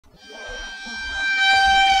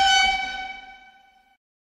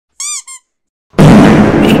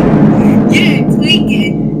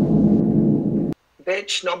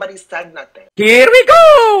bitch. Nobody said nothing. Here we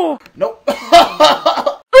go! Nope.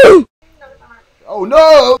 Oh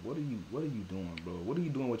no! What are you doing, bro? What are you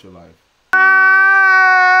doing with your life?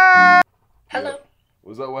 Hello. Yeah.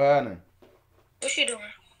 What's up? What happening? What you doing?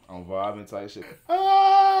 I'm vibing type shit.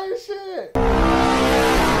 Oh shit!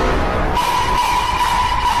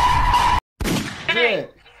 Hey.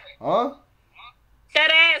 Huh?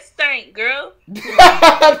 That ass stink, girl.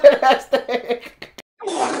 That ass stink.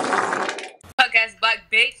 Fuck ass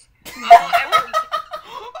black bitch.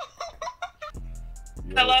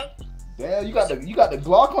 Hello? Damn, you got the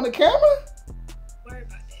Glock on the camera? Worry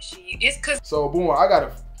about that shit. It's cause So boom, I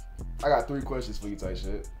got 3 questions for you type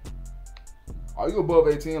shit. Are you above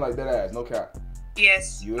 18 like that ass? No cap.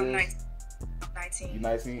 yes, You I'm is? 19. You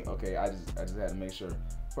 19? Okay, I just had to make sure.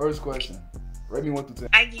 First question. Rate me 1 through 10.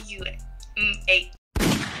 I give you 8.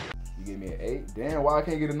 You give me an 8? Damn, why I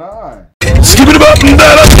can't get a 9?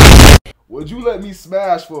 Would you let me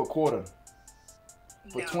smash for a quarter?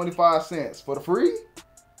 For No. 25 cents? For the free?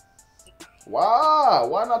 Why?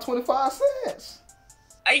 Why not 25 cents?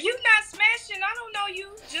 Are you not smashing? I don't know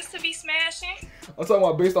you just to be smashing. I'm talking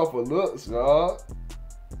about based off of looks, y'all.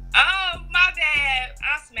 Oh, my bad.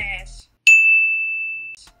 I'll smash.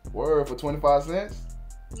 Word, for 25 cents?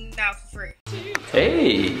 Not for free.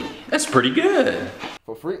 Hey, that's pretty good.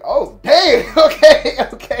 For free? Oh, damn!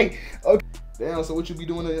 Okay. Damn, so what you be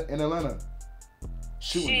doing in Atlanta?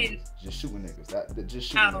 Shooting niggas. Just shooting niggas. Just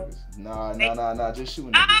shooting niggas. Nah. Just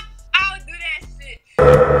shooting niggas. I'll do that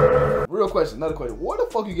shit. Real question, another question. Where the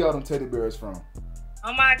fuck you got them teddy bears from?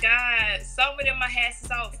 Oh my God. Some of them I had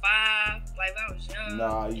since I was 5. Like when I was young.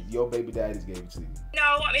 Nah, your baby daddies gave it to you.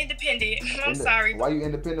 No, I'm independent. I'm sorry. Why you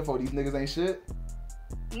independent for? These niggas ain't shit?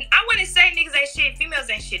 I wouldn't say niggas ain't shit. Females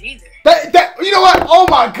ain't shit either. You know what? Oh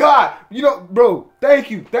my God. You know, bro, thank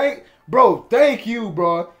you. Bro.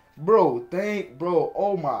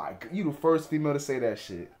 Oh my God. You the first female to say that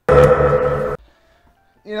shit.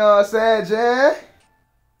 You know what I'm saying, Jan?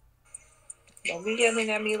 Don't be yelling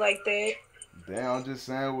at me like that. Damn, I'm just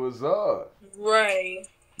saying what's up. Right.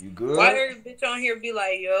 You good? Why every bitch on here be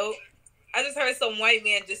like, yo? I just heard some white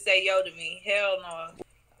man just say yo to me. Hell no.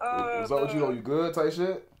 What's up with you though? You good type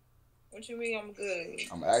shit? What you mean I'm good?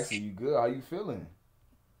 I'm asking you good. How you feeling?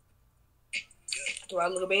 Do I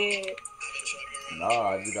look bad? Nah,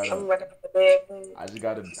 I just gotta. I'm working on the bad food. I just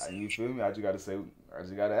gotta. You feel me? I just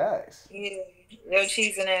gotta ask. Yeah. Your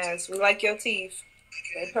cheese and ass. We like your teeth.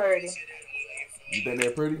 They pretty. You think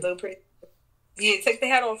they're pretty? Little pretty. Yeah, take the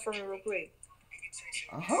hat off for me real quick.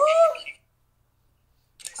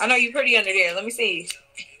 I know you pretty under there. Let me see.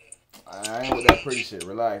 I ain't with that pretty shit.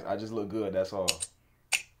 Relax. I just look good. That's all.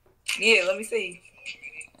 Yeah, let me see.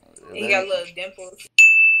 You got little dimples.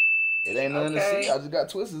 It ain't nothing to see. I just got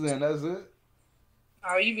twists in. That's it.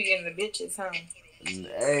 Oh, you be getting the bitches, huh?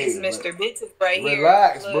 Hey, it's Mr. Bitches right here.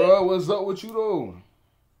 Relax, bro. What's up with you though?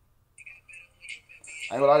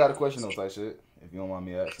 I got a question though, type shit. If you don't mind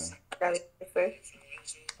me asking. I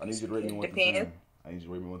need you to rate me 1 through 10. I need you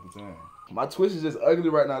to rate me 1 through 10. My twist is just ugly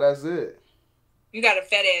right now. That's it. You got a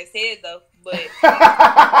fat ass head though, but.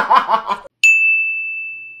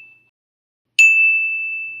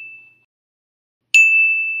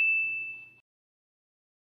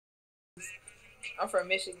 I'm from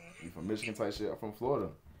Michigan. You from Michigan type shit? I'm from Florida.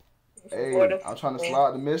 Florida. I'm trying to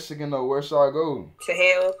slide to Michigan though. Where should I go? To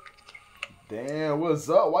hell. Damn, what's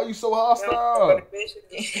up? Why you so hostile?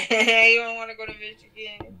 You don't want to go to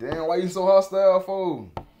Michigan. Damn, why you so hostile,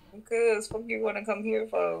 fool? Because fuck you want to come here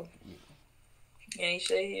for? You ain't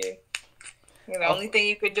shit here. The only thing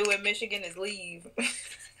you could do in Michigan is leave.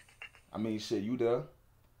 I mean, shit, you there?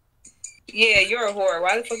 Yeah, you're a whore.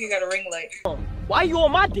 Why the fuck you got a ring light? Why you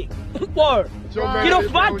on my dick? Word. Get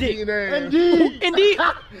off my dick. Indeed.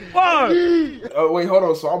 Word. Oh, wait, hold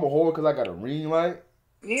on. So I'm a whore because I got a ring light?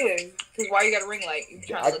 Yeah, because why you got a ring light? You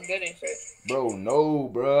trying to look good and shit. Bro, no,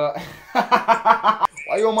 bro. Why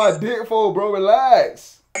you on my dick for, bro?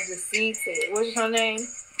 Relax. I just seen it. What's your name?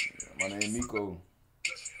 My name Miko.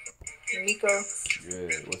 Miko? Yeah,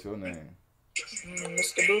 what's your name?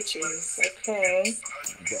 Mr. Bitches. Okay.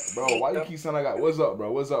 Bro, why you keep saying I got... What's up,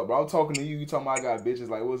 bro? What's up, bro? I'm talking to you. You talking about I got bitches.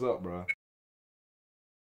 Like, what's up, bro?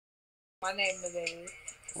 My name is...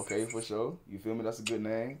 Okay, for sure. You feel me? That's a good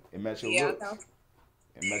name. It match your looks. I know.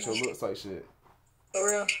 It match your looks like shit. For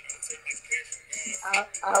real. I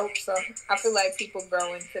hope so. I feel like people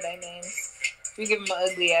grow into their names. If you give them an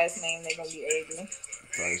ugly ass name, they're gonna be ugly.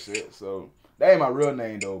 Type shit. So that ain't my real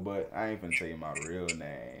name though, but I ain't finna tell you my real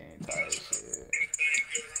name. Type shit.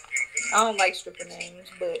 I don't like stripper names,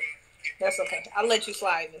 but that's okay. I'll let you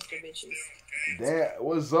slide, Mr. Bitches. Damn,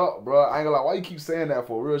 what's up, bro? I ain't gonna lie. Why you keep saying that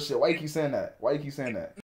for real shit? Why you keep saying that? Why you keep saying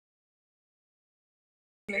that?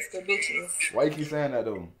 Mr. Bitches. Why you keep saying that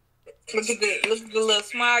though? Look at the little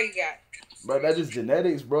smile you got. Bro, that's just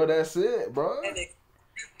genetics, bro. That's it, bro. Genetics.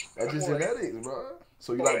 That's just genetics, bro.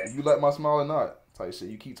 So you like my smile or not? Type shit.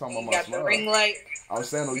 You keep talking about my smile. The ring light. I'm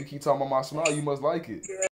saying though, you keep talking about my smile. You must like it.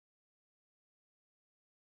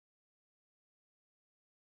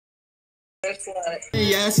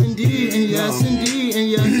 Yes indeed, and yes indeed, and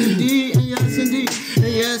yes indeed, and yes indeed,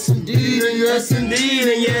 and yes indeed, and yes indeed,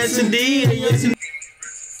 and yes indeed, and yes indeed.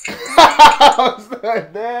 I was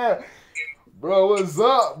like, damn, bro, what's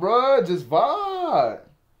up, bro? Just vibe.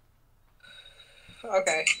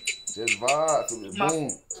 Okay. Just vibe. So boom.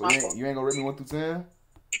 So you ain't gonna rate me 1 through 10?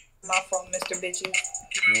 My fault, Mr. Bitches.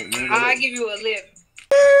 I'll give you 11.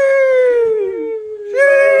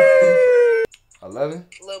 11?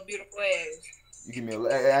 Little beautiful ass. You give me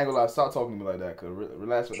I ain't gonna lie, stop talking to me like that, cause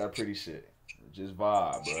relax with that pretty shit. Just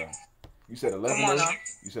vibe, bro. You said 11 though? Now.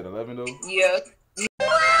 You said 11 though? Yeah.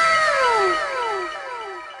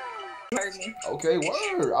 Heard me. Okay,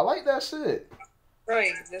 word. I like that shit.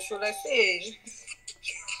 Right, that's what I said.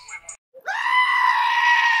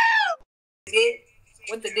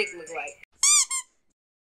 What the dick look like?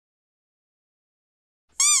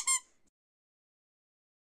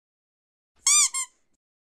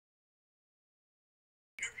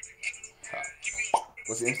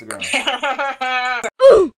 What's your Instagram?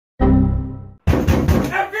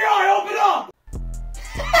 FBI, open up!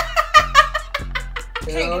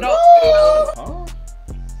 Hell no. Huh?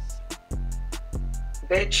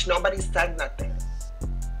 Bitch, nobody said nothing.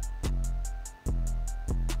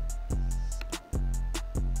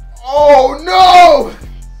 Oh no!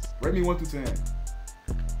 Rate me 1 through 10.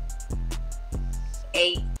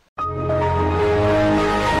 8.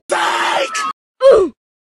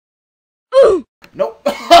 Nope.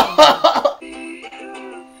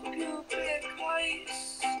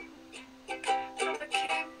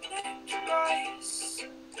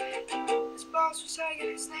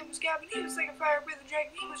 His name was Gavin. He was like a fire breathing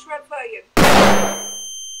dragon. He was red fire.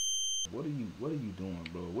 What are you doing,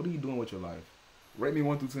 bro? What are you doing with your life? Rate me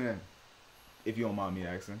 1 through 10. If you don't mind me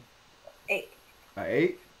asking. 8. An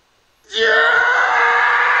 8? Yeah!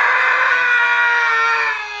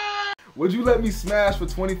 Would you let me smash for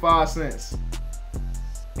 25 cents?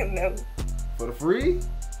 No. For the free?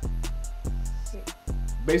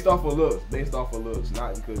 Based off of looks. Based off of looks.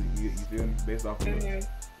 Not because you feel me? Based off of looks.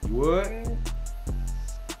 You would?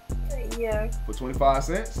 Yeah. For 25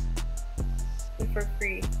 cents? For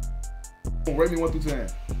free. Rate me 1 through 10.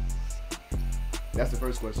 That's the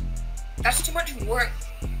first question. That's too much work.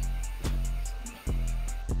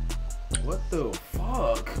 What the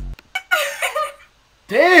fuck?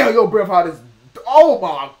 Damn, your breath hot as. Oh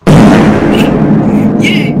my.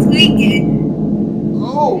 Yeah, tweaking.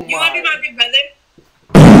 Oh my. You want to be my big brother?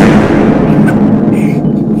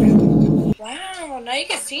 Wow, now you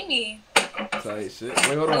can see me. Tight shit.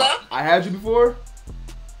 Wait, hold on. Hello? I had you before?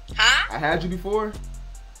 Huh? I had you before?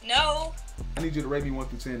 No. I need you to rate me 1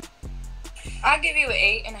 through 10. I'll give you an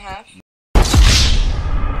 8.5.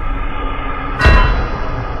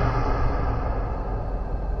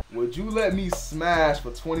 Would you let me smash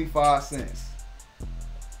for 25 cents?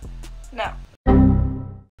 No.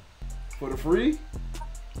 For the free?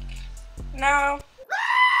 No.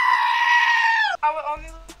 I would only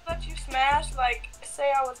let you smash, like,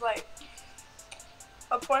 say I was like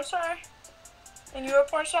a porn star and you were a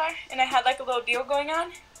porn star and I had like a little deal going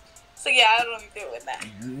on. So yeah, I don't even deal with that.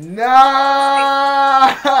 Nah!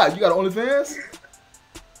 You got OnlyFans?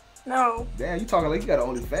 No. Damn, you talking like you got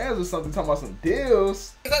OnlyFans or something, talking about some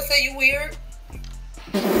deals. Did I say you weird?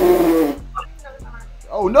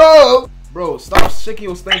 Oh no! Bro, stop shaking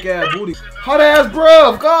your stank ass booty. Hot ass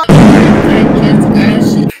bruv, God!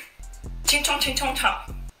 Ching chong ching chong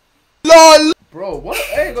chong. LOL! Bro, what?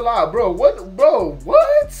 I ain't gonna lie, bro. What? Bro,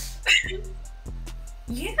 what?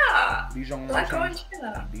 Yeah. Bijan Black girl in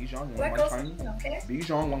China. Bijan Black girls in China, okay?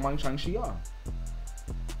 Bijan Wang Wang Chang Xia.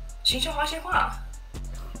 新说话先话.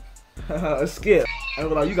 Skip. I ain't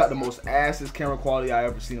gonna lie, you got the most asses camera quality I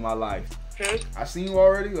ever seen in my life. I seen you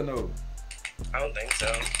already or no? I don't think so.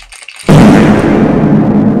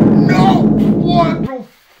 No! What the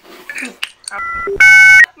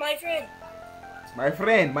My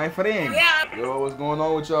friend. My friend. Yeah. Yo, what's going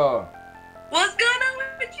on with y'all? What's going on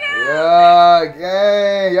with you? Yeah,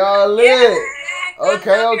 gang, y'all lit. Yeah.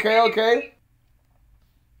 Okay.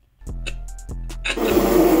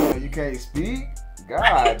 You can't speak?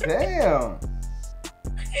 God damn.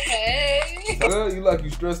 Hey. Good, you like you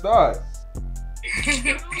stressed out.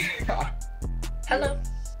 Hello.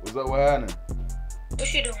 What's up? What happening?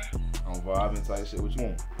 What you doing? I'm vibing type shit. What you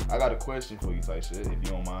want? I got a question for you type shit, if you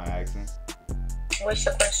don't mind asking. What's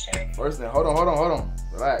your question? First thing, hold on.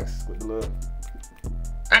 Relax with the love.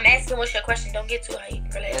 I'm asking what's your question. Don't get too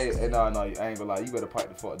hype. Relax. Hey, no, I ain't gonna lie. You better pipe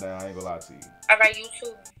the fuck down. I ain't gonna lie to you. Alright, you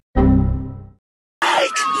too.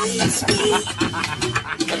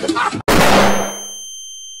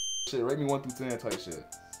 Shit, rate me 1 through 10 type shit.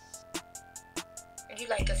 You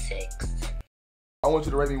like a 6. I want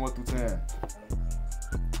you to rate me 1 through 10.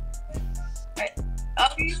 Alright. Oh,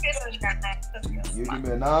 you give me a 9. You give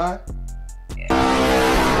me a 9?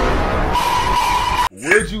 Yeah.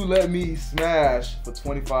 Would you let me smash for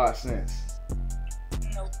 25 cents?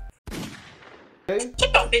 Nope. Hey?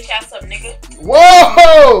 Get your bitch ass up, nigga.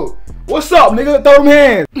 Whoa! What's up, nigga? Throw them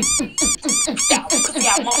hands.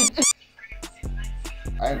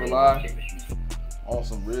 I ain't gonna lie. On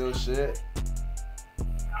some real shit.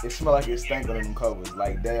 It smell like it stank on them covers.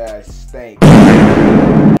 Like that ass stank.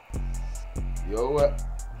 Yo, what?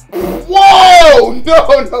 Whoa!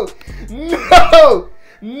 No!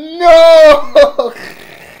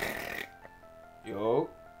 Yo.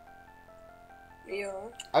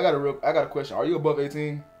 I got a question. Are you above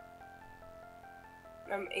 18?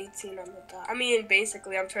 I'm 18 on the dot. I mean,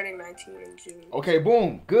 basically, I'm turning 19 in June. Okay,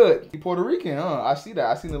 boom. Good. You Puerto Rican, huh? I see that.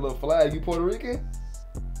 I seen the little flag. You Puerto Rican?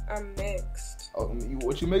 I'm mixed. Oh,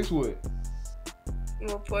 what you mixed with?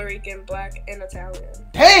 I'm Puerto Rican, black, and Italian.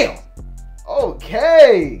 Damn!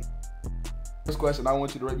 Okay. First question, I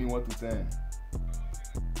want you to rate me 1 through 10.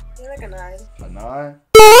 You're like a 9. A 9?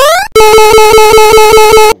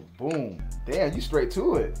 Boom. Damn, you straight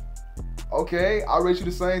to it. Okay, I'll rate you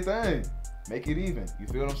the same thing. Make it even. You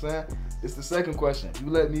feel what I'm saying? It's the second question. You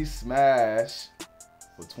let me smash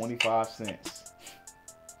for 25 cents.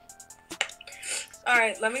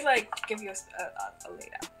 Alright, let me give you a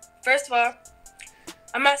layout. First of all,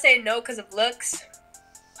 I'm not saying no because of looks.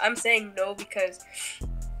 I'm saying no because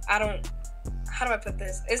I don't. How do I put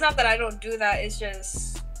this? It's not that I don't do that. It's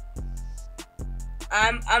just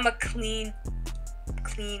I'm a clean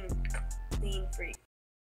freak.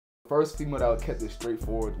 First female that kept it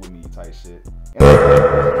straightforward with me type shit.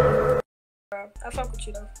 I fuck with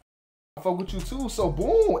you though. I fuck with you too. So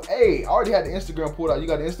boom. Hey, I already had the Instagram pulled out. You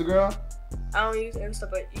got the Instagram? I don't use Insta,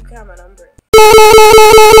 but you can have my number.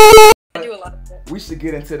 I do a lot of that. We should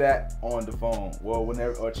get into that on the phone. Well,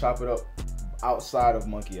 whenever, or chop it up outside of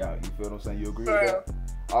Monkey Out. You feel what I'm saying? You agree with that?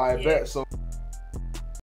 All right, bet. So.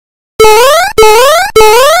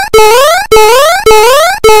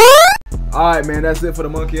 Alright, man, that's it for the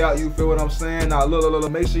Monkey Out. You feel what I'm saying? Now, look,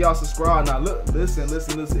 make sure y'all subscribe. Now, look, listen.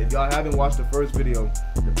 If y'all haven't watched the first video,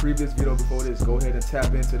 the previous video before this, go ahead and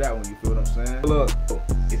tap into that one. You feel what I'm saying? Look,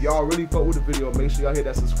 if y'all really fuck with the video, make sure y'all hit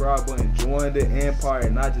that subscribe button. Join the empire,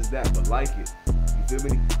 and not just that, but like it. You feel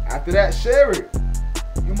me? After that, share it.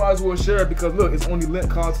 You might as well share it because, look, it's only link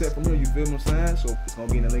content from here. You feel what I'm saying? So, it's going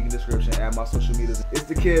to be in the link in the description. Add my social medias. It's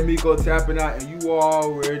the kid Miko tapping out, and you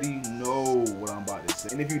already know what I'm about to say.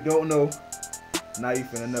 And if you don't know, now you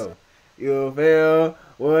finna know. You feel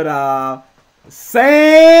what I'm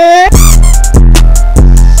saying?